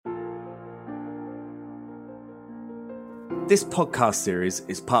This podcast series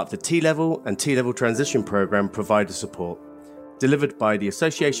is part of the T-Level and T-Level Transition Programme Provider Support, delivered by the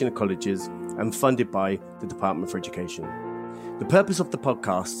Association of Colleges and funded by the Department for Education. The purpose of the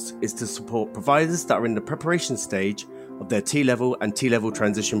podcasts is to support providers that are in the preparation stage of their T-Level and T-Level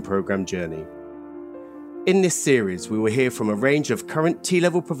Transition Programme journey. In this series, we will hear from a range of current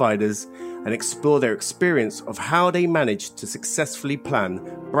T-Level providers and explore their experience of how they managed to successfully plan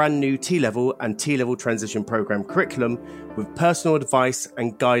brand new T-Level and T-Level Transition Programme curriculum with personal advice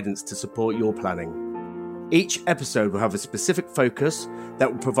and guidance to support your planning. Each episode will have a specific focus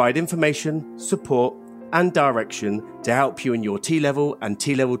that will provide information, support, and direction to help you in your T-Level and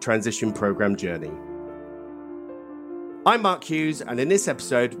T-Level Transition Programme journey. I'm Mark Hughes, and in this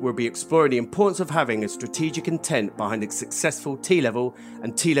episode, we'll be exploring the importance of having a strategic intent behind a successful T-Level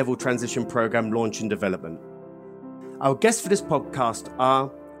and T-Level Transition Programme launch and development. Our guests for this podcast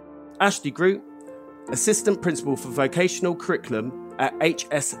are Ashley Groot, Assistant Principal for Vocational Curriculum at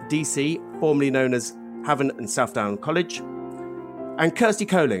HSDC, formerly known as Havant and Southdown College, and Kirsty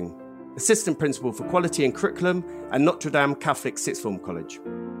Coling, Assistant Principal for Quality and Curriculum at Notre Dame Catholic Sixth Form College.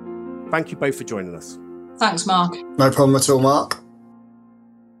 Thank you both for joining us. Thanks, Mark. No problem at all, Mark.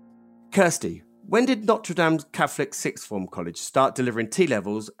 Kirsty, when did Notre Dame Catholic Sixth Form College start delivering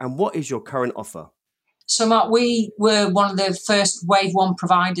T-Levels, and what is your current offer? So, Mark, we were one of the first Wave 1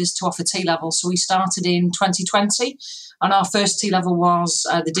 providers to offer T-Levels. So we started in 2020, and our first T-Level was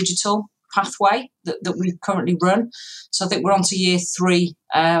the digital pathway that we currently run. So I think we're on to year 3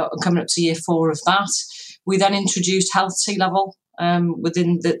 and coming up to year 4 of that. We then introduced health T-Level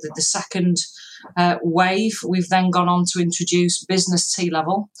within the second wave. We've then gone on to introduce business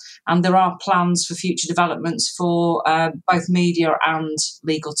T-Level, and there are plans for future developments for both media and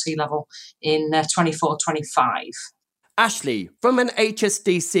legal T-Level in 24-25. Ashley, from an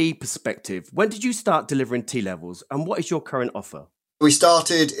HSDC perspective, when did you start delivering T-Levels, and what is your current offer? We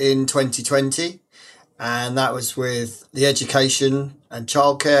started in 2020, and that was with the education and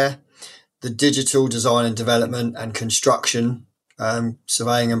childcare, the digital design and development and construction,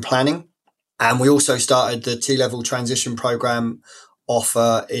 surveying and planning. And we also started the T-Level Transition Programme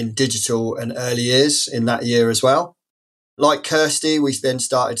offer in digital and early years in that year as well. Like Kirsty, we then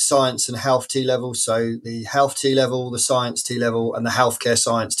started science and health T-Level. So the health T-Level, the science T-Level and the healthcare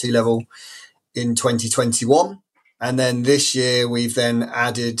science T-Level in 2021. And then this year, we've then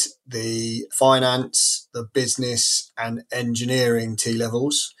added the finance, the business and engineering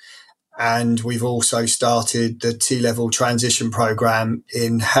T-Levels. And we've also started the T-Level Transition Programme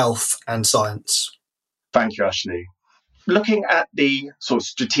in health and science. Thank you, Ashley. Looking at the sort of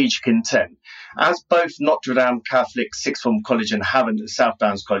strategic intent, as both Notre Dame Catholic Sixth Form College and Havant and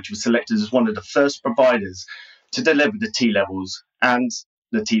Southdown College were selected as one of the first providers to deliver the T-Levels and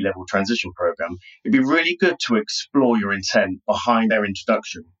the T-Level Transition Programme, it'd be really good to explore your intent behind their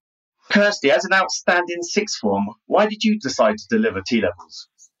introduction. Kirsty, as an outstanding sixth form, why did you decide to deliver T-Levels?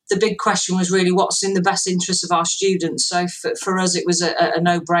 The big question was really what's in the best interest of our students. So for us, it was a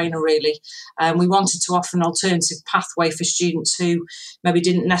no-brainer, really. We wanted to offer an alternative pathway for students who maybe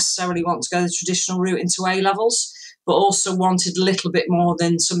didn't necessarily want to go the traditional route into A-levels, but also wanted a little bit more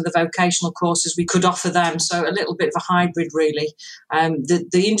than some of the vocational courses we could offer them. So a little bit of a hybrid, really.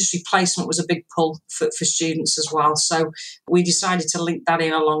 The industry placement was a big pull for students as well. So we decided to link that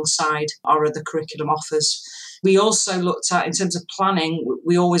in alongside our other curriculum offers. We also looked at, in terms of planning,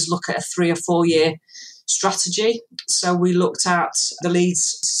 we always look at a 3 or 4 year strategy. So we looked at the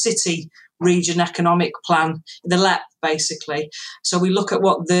Leeds City Region Economic Plan, the LEP, basically. So we look at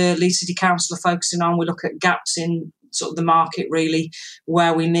what the Leeds City Council are focusing on. We look at gaps in sort of the market, really,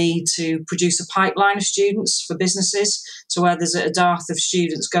 where we need to produce a pipeline of students for businesses. So where there's a dearth of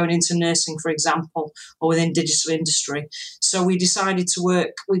students going into nursing, for example, or within digital industry. So we decided to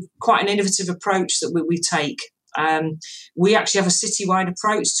work with quite an innovative approach that we take. We actually have a citywide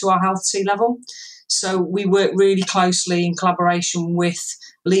approach to our health T-Level. So we work really closely in collaboration with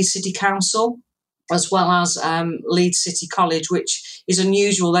Leeds City Council, as well as Leeds City College, which is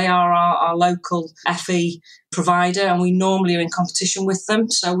unusual. They are our local FE provider, and we normally are in competition with them.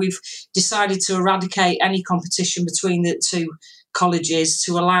 So we've decided to eradicate any competition between the two colleges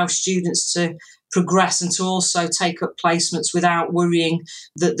to allow students to progress and to also take up placements without worrying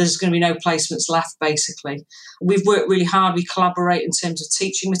that there's going to be no placements left, basically. We've worked really hard. We collaborate in terms of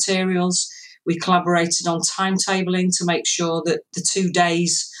teaching materials. We collaborated on timetabling to make sure that the 2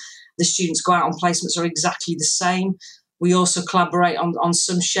 days the students go out on placements are exactly the same. We also collaborate on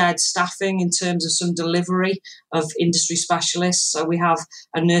some shared staffing in terms of some delivery of industry specialists. So we have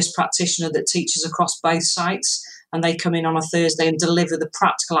a nurse practitioner that teaches across both sites, and they come in on a Thursday and deliver the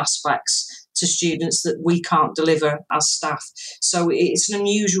practical aspects to students that we can't deliver as staff. So it's an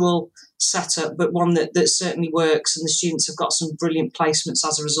unusual setup, but one that certainly works, and the students have got some brilliant placements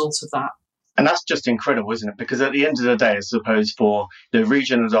as a result of that. And that's just incredible, isn't it? Because at the end of the day, I suppose for the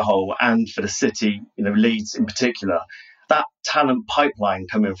region as a whole and for the city, Leeds in particular, that talent pipeline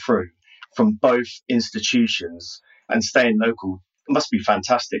coming through from both institutions and staying local must be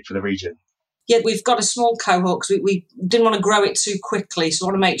fantastic for the region. Yeah, we've got a small cohort because we didn't want to grow it too quickly, so we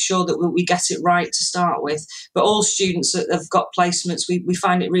want to make sure that we get it right to start with. But all students that have got placements, we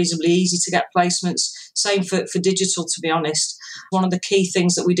find it reasonably easy to get placements. Same for digital, to be honest. One of the key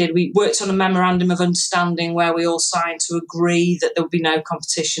things that we did, we worked on a memorandum of understanding where we all signed to agree that there would be no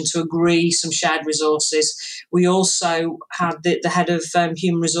competition, to agree some shared resources. We also had the head of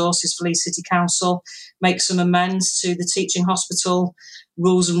human resources for Leeds City Council make some amends to the teaching hospital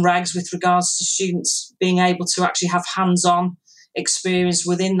rules and regs with regards to students being able to actually have hands-on experience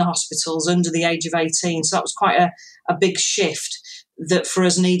within the hospitals under the age of 18. So that was quite a big shift that for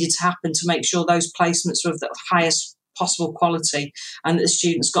us needed to happen to make sure those placements were of the highest possible quality and that the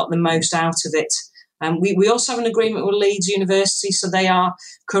students got the most out of it. We also have an agreement with Leeds University, so they are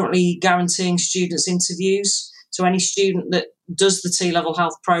currently guaranteeing students interviews. So any student that does the T-level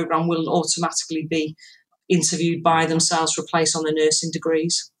health programme will automatically be interviewed by themselves for a place on the nursing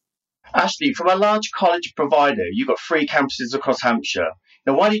degrees. Ashley, from a large college provider, you've got 3 campuses across Hampshire.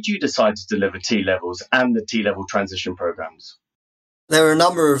 Now, why did you decide to deliver T-levels and the T-level transition programmes? There are a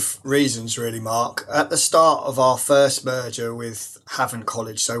number of reasons, really, Mark. At the start of our first merger with Havant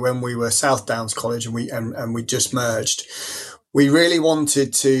College, so when we were South Downs College and we just merged, we really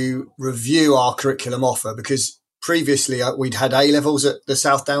wanted to review our curriculum offer because previously we'd had A-levels at the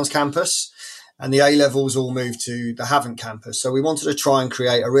South Downs campus, and the A-levels all moved to the Havant campus. So we wanted to try and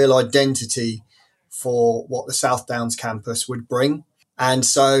create a real identity for what the South Downs campus would bring. And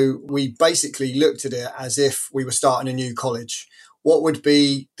so we basically looked at it as if we were starting a new college. What would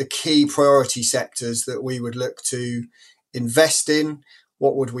be the key priority sectors that we would look to invest in?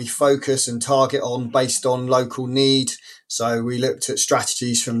 What would we focus and target on based on local need? So we looked at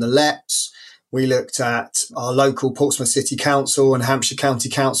strategies from the LEPs. We looked at our local Portsmouth City Council and Hampshire County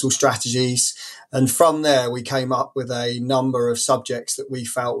Council strategies. And from there, we came up with a number of subjects that we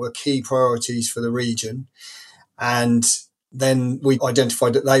felt were key priorities for the region. And then we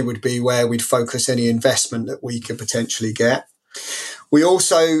identified that they would be where we'd focus any investment that we could potentially get. We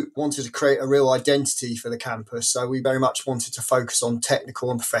also wanted to create a real identity for the campus. So we very much wanted to focus on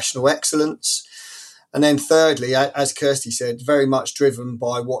technical and professional excellence. And then thirdly, as Kirsty said, very much driven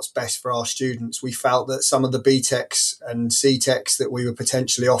by what's best for our students. We felt that some of the BTECs and CTECs that we were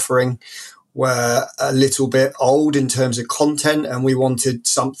potentially offering were a little bit old in terms of content, and we wanted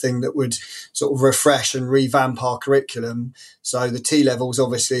something that would sort of refresh and revamp our curriculum. So the T-levels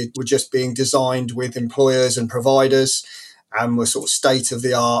obviously were just being designed with employers and providers and were sort of state of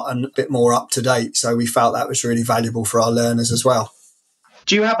the art and a bit more up to date. So we felt that was really valuable for our learners as well.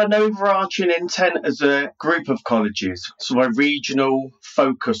 Do you have an overarching intent as a group of colleges, so a regional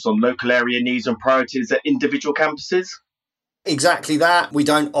focus on local area needs and priorities at individual campuses? Exactly that. We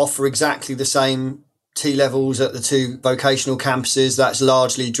don't offer exactly the same T-levels at the 2 vocational campuses. That's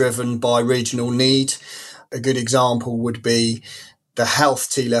largely driven by regional need. A good example would be the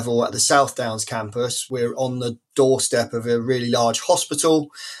health T-level at the South Downs campus. We're on the doorstep of a really large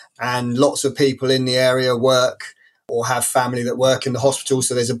hospital and lots of people in the area work or have family that work in the hospital.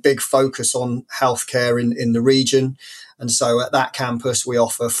 So there's a big focus on healthcare in the region. And so at that campus, we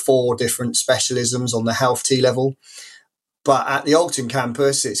offer 4 different specialisms on the health T-level. But at the Alton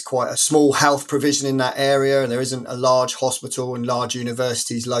campus, it's quite a small health provision in that area, and there isn't a large hospital and large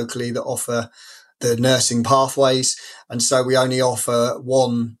universities locally that offer the nursing pathways. And so we only offer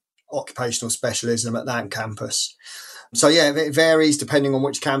 1 occupational specialism at that campus. So, yeah, it varies depending on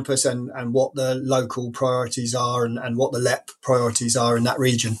which campus and what the local priorities are and what the LEP priorities are in that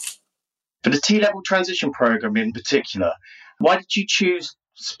region. For the T-level transition programme in particular, why did you choose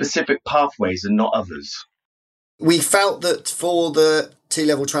specific pathways and not others? We felt that for the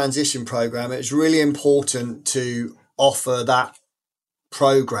T-level transition programme, it's really important to offer that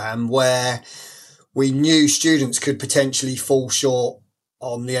programme where we knew students could potentially fall short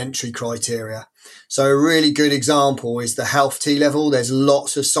on the entry criteria. So a really good example is the health T-level. There's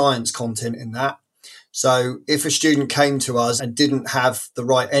lots of science content in that. So if a student came to us and didn't have the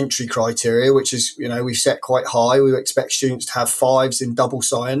right entry criteria, which is, we've set quite high, we expect students to have 5s in double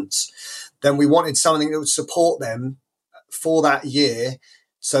science, then we wanted something that would support them for that year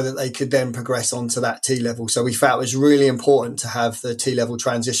so that they could then progress on to that T-level. So we felt it was really important to have the T-level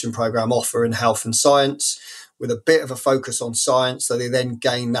transition programme offer in health and science. with a bit of a focus on science, so they then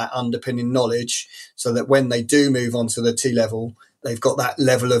gain that underpinning knowledge so that when they do move on to the T-level, they've got that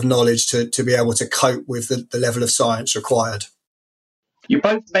level of knowledge to be able to cope with the level of science required. You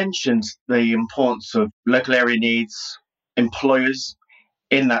both mentioned the importance of local area needs, employers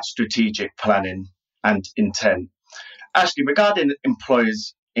in that strategic planning and intent. Actually, regarding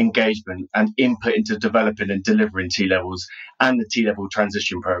employers' engagement and input into developing and delivering T-levels and the T-level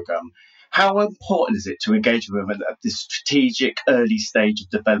transition programme, how important is it to engage with them at this strategic early stage of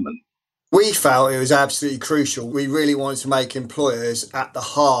development? We felt it was absolutely crucial. We really wanted to make employers at the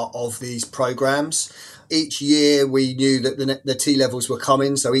heart of these programmes. Each year we knew that the T-levels were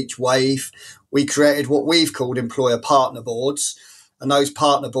coming, so each wave we created what we've called employer partner boards. And those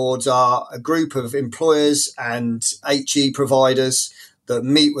partner boards are a group of employers and HE providers that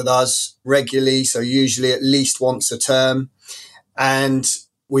meet with us regularly, so usually at least once a term. And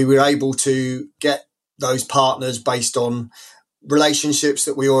we were able to get those partners based on relationships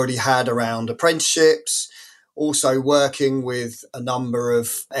that we already had around apprenticeships, also working with a number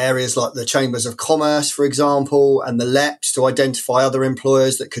of areas like the Chambers of Commerce, for example, and the LEPs to identify other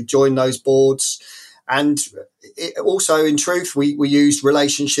employers that could join those boards. And also, in truth, we used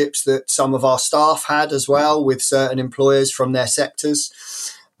relationships that some of our staff had as well with certain employers from their sectors.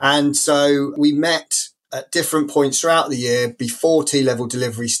 And so we met at different points throughout the year before T-level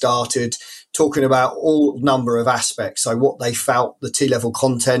delivery started, talking about all number of aspects. So what they felt the T-level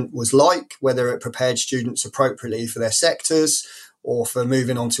content was like, whether it prepared students appropriately for their sectors or for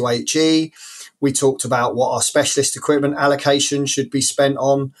moving on to HE. We talked about what our specialist equipment allocation should be spent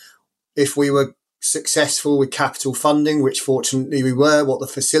on. If we were successful with capital funding, which fortunately we were, what the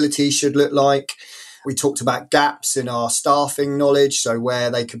facilities should look like. We talked about gaps in our staffing knowledge, so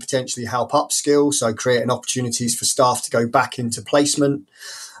where they could potentially help upskill, so creating opportunities for staff to go back into placement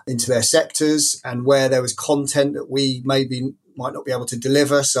into their sectors, and where there was content that we maybe might not be able to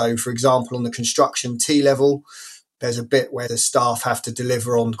deliver. So, for example, on the construction T-level, there's a bit where the staff have to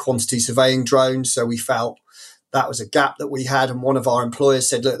deliver on quantity surveying drones, so we felt that was a gap that we had, and one of our employers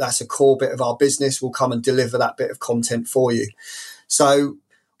said, look, that's a core bit of our business. We'll come and deliver that bit of content for you. So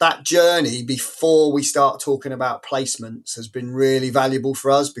that journey before we start talking about placements has been really valuable for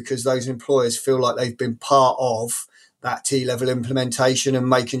us, because those employers feel like they've been part of that T-level implementation and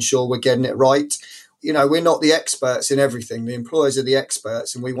making sure we're getting it right. You know, we're not the experts in everything. The employers are the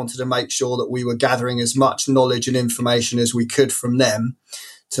experts, and we wanted to make sure that we were gathering as much knowledge and information as we could from them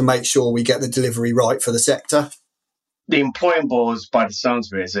to make sure we get the delivery right for the sector. The employing boards, by the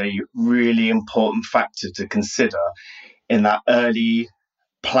sounds of it, is a really important factor to consider in that early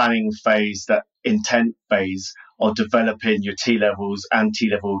planning phase, that intent phase of developing your T-levels and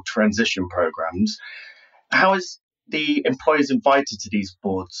T-level transition programs. How is the employers invited to these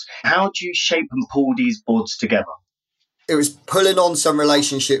boards? How do you shape and pull these boards together? It was pulling on some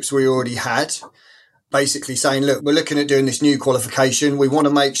relationships we already had, basically saying, look, we're looking at doing this new qualification. We want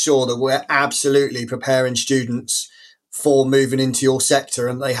to make sure that we're absolutely preparing students for moving into your sector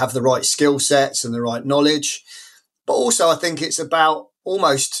and they have the right skill sets and the right knowledge. But also I think it's about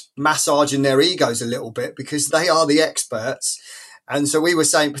almost massaging their egos a little bit, because they are the experts. And so we were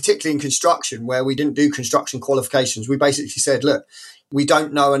saying, particularly in construction, where we didn't do construction qualifications, we basically said, look, we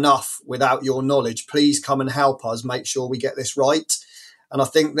don't know enough without your knowledge. Please come and help us make sure we get this right. And I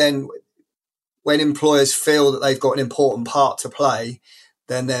think then when employers feel that they've got an important part to play,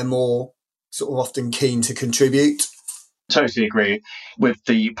 then they're more sort of often keen to contribute. Totally agree. With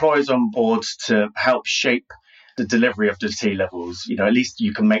the employers on board to help shape the delivery of the T-levels, you know, at least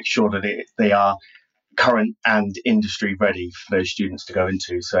you can make sure that they are current and industry ready for those students to go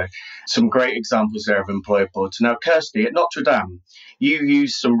into. So some great examples there of employer boards. Now, Kirsty, at Notre Dame, you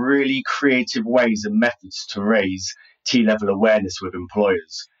use some really creative ways and methods to raise T-level awareness with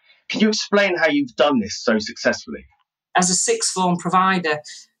employers. Can you explain how you've done this so successfully? As a sixth form provider,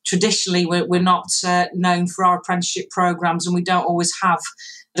 traditionally we're not known for our apprenticeship programs, and we don't always have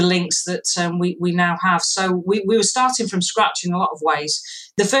the links that we now have. So we were starting from scratch in a lot of ways.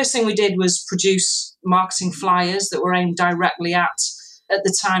 The first thing we did was produce marketing flyers that were aimed directly at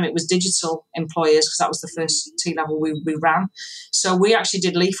the time it was digital employers, because that was the first T-level we ran. So we actually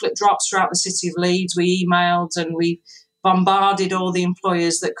did leaflet drops throughout the city of Leeds. We emailed and we bombarded all the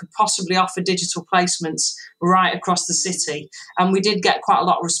employers that could possibly offer digital placements right across the city. And we did get quite a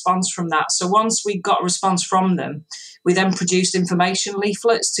lot of response from that. So once we got a response from them, we then produced information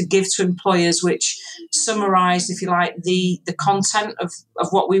leaflets to give to employers, which summarised, if you like, the content of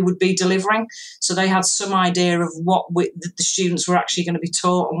what we would be delivering. So they had some idea of what the students were actually going to be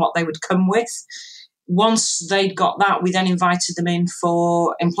taught and what they would come with. Once they'd got that, we then invited them in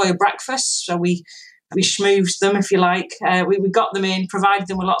for employer breakfast. So we We schmoozed them, if you like. We got them in, provided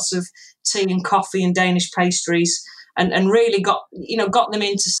them with lots of tea and coffee and Danish pastries, and really got them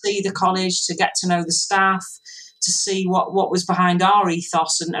in to see the college, to get to know the staff, to see what was behind our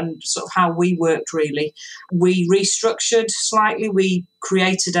ethos and sort of how we worked, really. We restructured slightly. We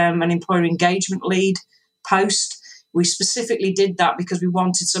created an employer engagement lead post. We specifically did that because we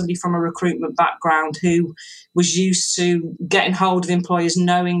wanted somebody from a recruitment background who was used to getting hold of employers,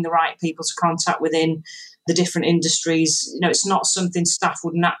 knowing the right people to contact within the different industries. It's not something staff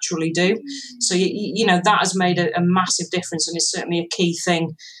would naturally do. So, that has made a massive difference, and it's certainly a key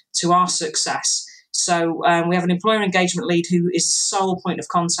thing to our success. So we have an employer engagement lead who is the sole point of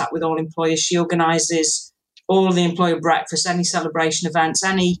contact with all employers. She organises all of the employer breakfasts, any celebration events,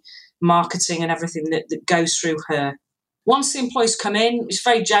 any marketing and everything that goes through her. Once the employees come in, it's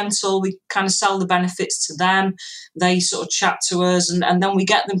very gentle. We kind of sell the benefits to them. They sort of chat to us, and then we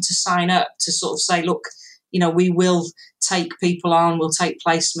get them to sign up to sort of say, look, we will take people on, we'll take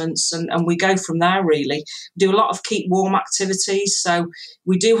placements, and we go from there, really. We do a lot of keep warm activities. So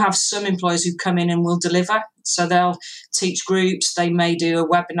we do have some employers who come in and will deliver. So they'll teach groups, they may do a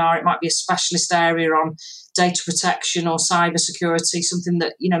webinar, it might be a specialist area on data protection or cyber security, something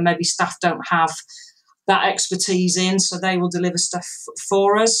that, maybe staff don't have that expertise in, so they will deliver stuff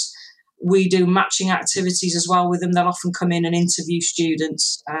for us. We do matching activities as well with them. They'll often come in and interview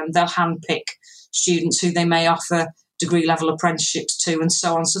students. They'll handpick students who they may offer degree level apprenticeships to, and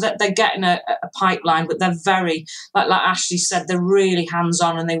so on. So that they're getting a pipeline, but they're very, like Ashley said, they're really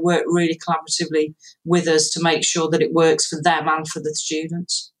hands-on, and they work really collaboratively with us to make sure that it works for them and for the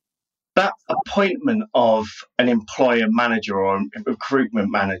students. That appointment of an employer manager or a recruitment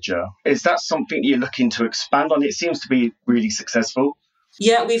manager, is that something you're looking to expand on? It seems to be really successful.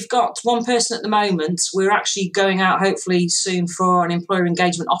 Yeah, we've got one person at the moment. We're actually going out hopefully soon for an employer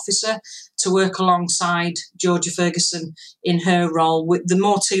engagement officer to work alongside Georgia Ferguson in her role. With the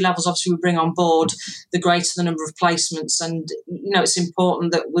more T-levels obviously we bring on board, the greater the number of placements. And, it's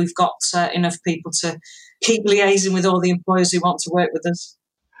important that we've got enough people to keep liaising with all the employers who want to work with us.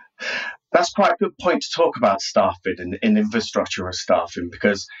 That's quite a good point to talk about staffing and infrastructure of staffing,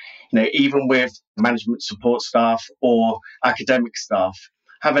 because even with management support staff or academic staff,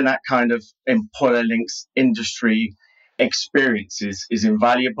 having that kind of employer links industry experience is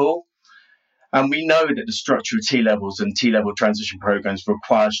invaluable. And we know that the structure of T-levels and T-level transition programs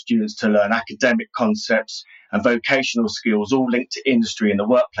require students to learn academic concepts and vocational skills, all linked to industry and the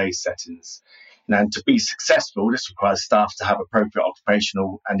workplace settings. And to be successful, this requires staff to have appropriate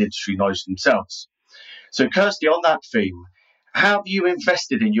occupational and industry knowledge themselves. So, Kirsty, on that theme, how have you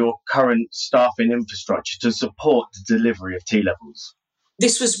invested in your current staffing infrastructure to support the delivery of T-levels?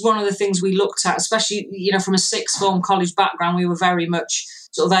 This was one of the things we looked at, especially, from a sixth form college background. We were very much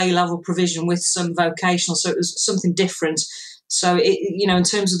sort of A-level provision with some vocational, so it was something different. So, in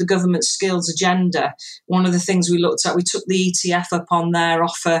terms of the government skills agenda, one of the things we looked at, we took the ETF up on their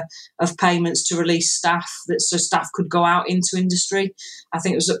offer of payments to release staff, so staff could go out into industry. I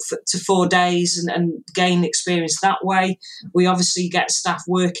think it was up to 4 days and gain experience that way. We obviously get staff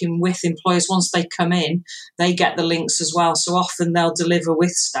working with employers. Once they come in, they get the links as well. So often they'll deliver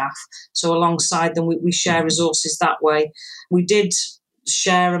with staff. So alongside them, we share resources that way. We did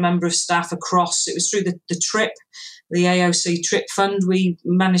share a member of staff across, it was through the TRIP, the AOC TRIP Fund. We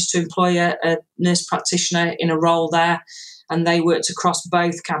managed to employ a nurse practitioner in a role there, and they worked across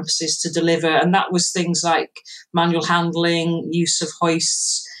both campuses to deliver. And that was things like manual handling, use of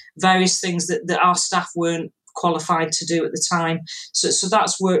hoists, various things that our staff weren't qualified to do at the time. So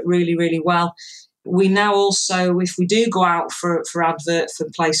that's worked really, really well. We now also, if we do go out for advert for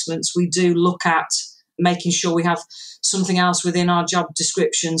placements, we do look at making sure we have something else within our job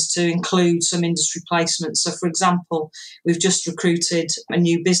descriptions to include some industry placements. So, for example, we've just recruited a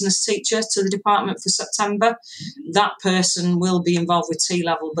new business teacher to the department for September. That person will be involved with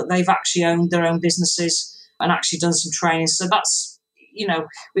T-level, but they've actually owned their own businesses and actually done some training. So that's,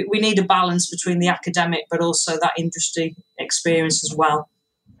 we need a balance between the academic but also that industry experience as well.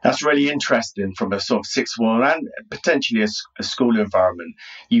 That's really interesting from a sort of sixth form and potentially a school environment.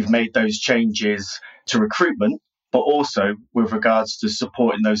 You've made those changes to recruitment, but also with regards to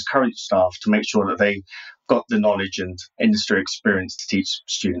supporting those current staff to make sure that they got the knowledge and industry experience to teach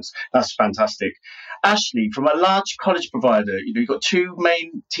students. That's fantastic. Ashley, from a large college provider, you've got 2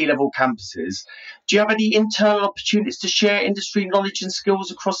 main T-level campuses. Do you have any internal opportunities to share industry knowledge and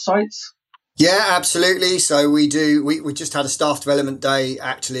skills across sites? Yeah, absolutely. So we do. We just had a staff development day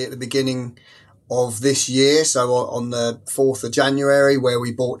actually at the beginning of this year. So on the 4th of January, where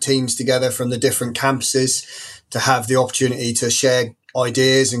we brought teams together from the different campuses to have the opportunity to share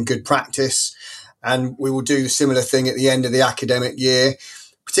ideas and good practice. And we will do a similar thing at the end of the academic year,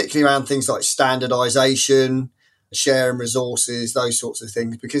 particularly around things like standardisation, sharing resources, those sorts of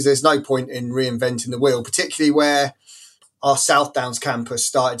things, because there's no point in reinventing the wheel, particularly where our South Downs campus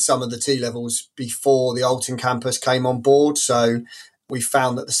started some of the T-levels before the Alton campus came on board. So we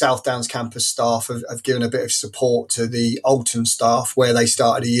found that the South Downs campus staff have given a bit of support to the Alton staff where they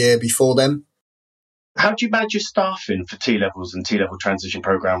started a year before them. How do you manage your staffing for T-levels and T-level transition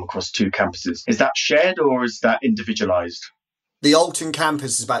programme across two campuses? Is that shared or is that individualised? The Alton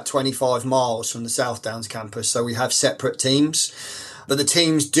campus is about 25 miles from the South Downs campus, so we have separate teams. But the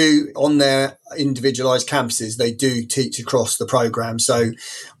teams do, on their individualised campuses, they do teach across the programme. So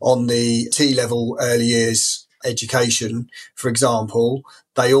on the T-level early years education, for example,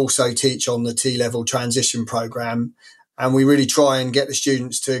 they also teach on the T-level transition programme. And we really try and get the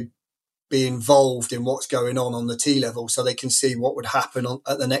students to be involved in what's going on the T-level so they can see what would happen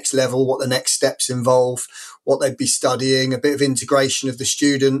at the next level, what the next steps involve, what they'd be studying, a bit of integration of the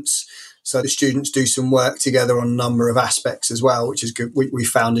students. So the students do some work together on a number of aspects as well, which is good. We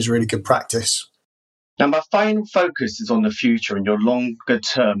found is really good practice. Now, my final focus is on the future and your longer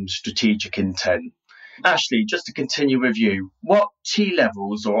term strategic intent. Ashley, just to continue with you, what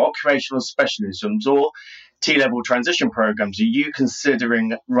T-levels or occupational specialisms or T-level transition programs are you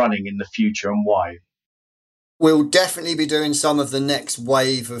considering running in the future and why? We'll definitely be doing some of the next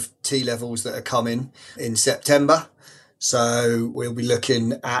wave of T-levels that are coming in September. So we'll be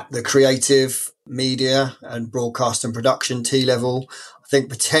looking at the creative media and broadcast and production T-level. I think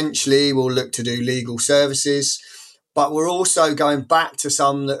potentially we'll look to do legal services, but we're also going back to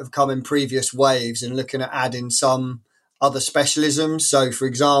some that have come in previous waves and looking at adding some other specialisms. So, for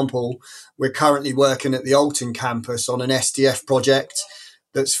example, we're currently working at the Alton campus on an SDF project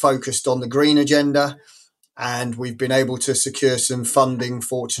that's focused on the green agenda. And we've been able to secure some funding,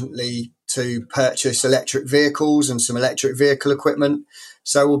 fortunately, to purchase electric vehicles and some electric vehicle equipment.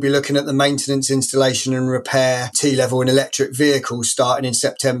 So we'll be looking at the maintenance, installation and repair T-level in electric vehicles starting in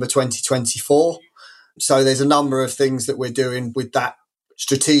September 2024. So there's a number of things that we're doing with that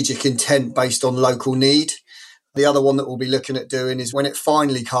strategic intent based on local need. The other one that we'll be looking at doing is when it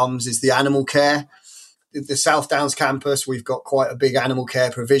finally comes is the animal care. The South Downs campus, we've got quite a big animal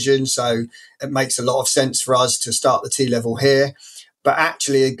care provision, so it makes a lot of sense for us to start the T-level here. But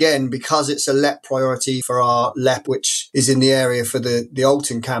actually, again, because it's a LEP priority for our LEP, which is in the area for the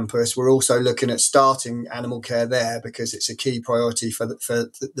Alton campus, we're also looking at starting animal care there because it's a key priority for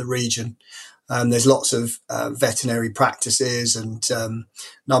the region. There's lots of veterinary practices and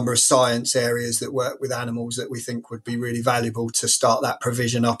number of science areas that work with animals that we think would be really valuable to start that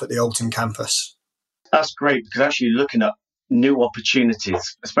provision up at the Alton campus. That's great because actually looking at new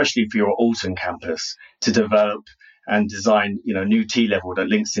opportunities, especially for your Alton campus, to develop and design, new T-level that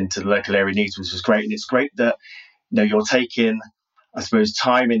links into the local area needs, which is great. And it's great that, you're taking, I suppose,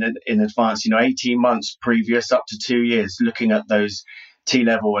 time in advance, 18 months previous up to 2 years, looking at those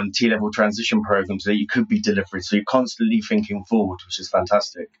T-level and T-level transition programs that you could be delivering. So you're constantly thinking forward, which is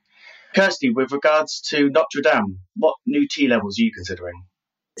fantastic. Kirsty, with regards to Notre Dame, what new T-levels are you considering?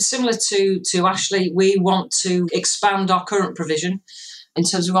 Similar to Ashley, we want to expand our current provision in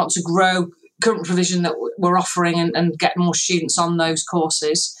terms of we want to grow current provision that we're offering and get more students on those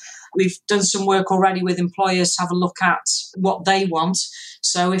courses. We've done some work already with employers to have a look at what they want.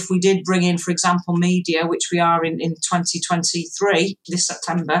 So if we did bring in, for example, media, which we are in 2023, this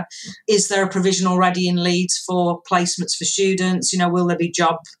September, is there a provision already in Leeds for placements for students? Will there be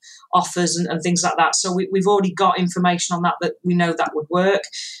job offers and things like that? So we've already got information on that we know that would work.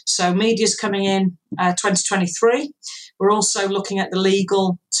 So media's coming in 2023. We're also looking at the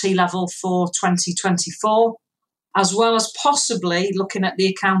legal T-level for 2024, as well as possibly looking at the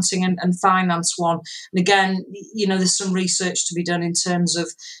accounting and finance one. And again, there's some research to be done in terms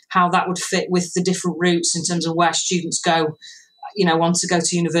of how that would fit with the different routes in terms of where students go, want to go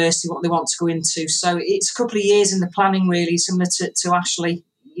to university, what they want to go into. So it's a couple of years in the planning, really, similar to Ashley.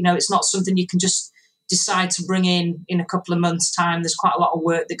 It's not something you can just decide to bring in a couple of months' time. There's quite a lot of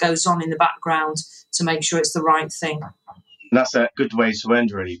work that goes on in the background to make sure it's the right thing. And that's a good way to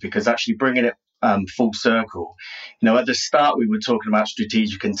end, really, because actually bringing it full circle. At the start, we were talking about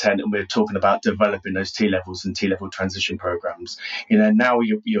strategic intent and we were talking about developing those T-levels and T-level transition programs. Now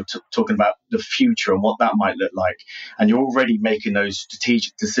you're talking about the future and what that might look like. And you're already making those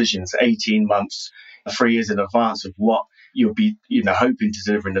strategic decisions 18 months, 3 years in advance of what you'll be, hoping to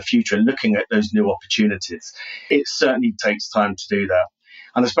deliver in the future and looking at those new opportunities. It certainly takes time to do that.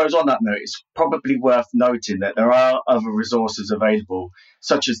 And I suppose on that note, it's probably worth noting that there are other resources available,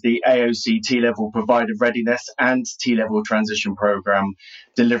 such as the AOC T-Level Provider Readiness and T-Level Transition Programme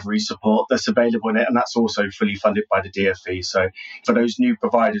delivery support that's available in it, and that's also fully funded by the DFE. So for those new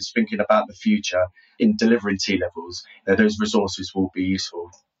providers thinking about the future in delivering T-Levels, those resources will be useful.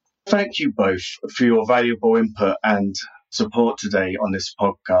 Thank you both for your valuable input and support today on this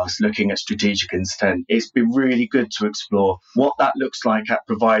podcast, looking at strategic intent. It's been really good to explore what that looks like at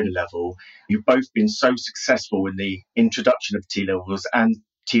provider level. You've both been so successful in the introduction of T-Levels and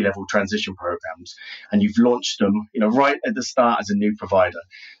T-Level transition programs, and you've launched them, right at the start as a new provider.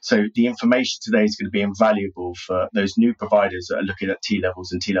 So the information today is going to be invaluable for those new providers that are looking at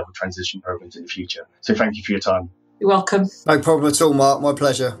T-Levels and T-Level transition programs in the future. So thank you for your time. You're welcome. No problem at all, Mark. My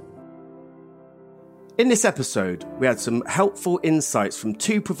pleasure. In this episode, we had some helpful insights from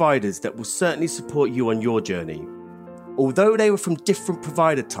two providers that will certainly support you on your journey. Although they were from different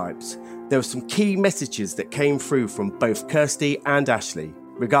provider types, there were some key messages that came through from both Kirsty and Ashley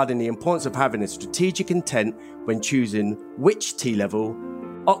regarding the importance of having a strategic intent when choosing which T-Level,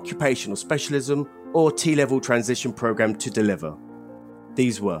 occupational specialism, or T-Level transition program to deliver.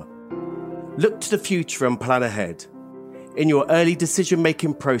 These were: look to the future and plan ahead. In your early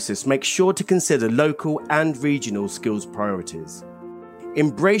decision-making process, make sure to consider local and regional skills priorities.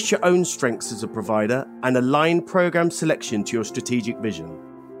 Embrace your own strengths as a provider and align program selection to your strategic vision.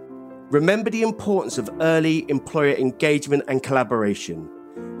 Remember the importance of early employer engagement and collaboration.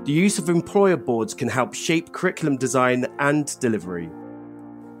 The use of employer boards can help shape curriculum design and delivery.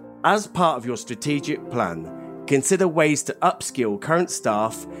 As part of your strategic plan, consider ways to upskill current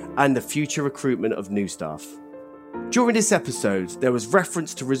staff and the future recruitment of new staff. During this episode, there was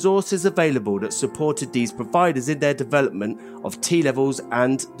reference to resources available that supported these providers in their development of T-Levels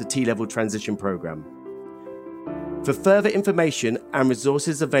and the T-Level transition program. For further information and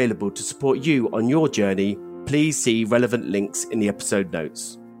resources available to support you on your journey, please see relevant links in the episode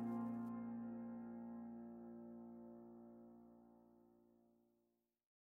notes.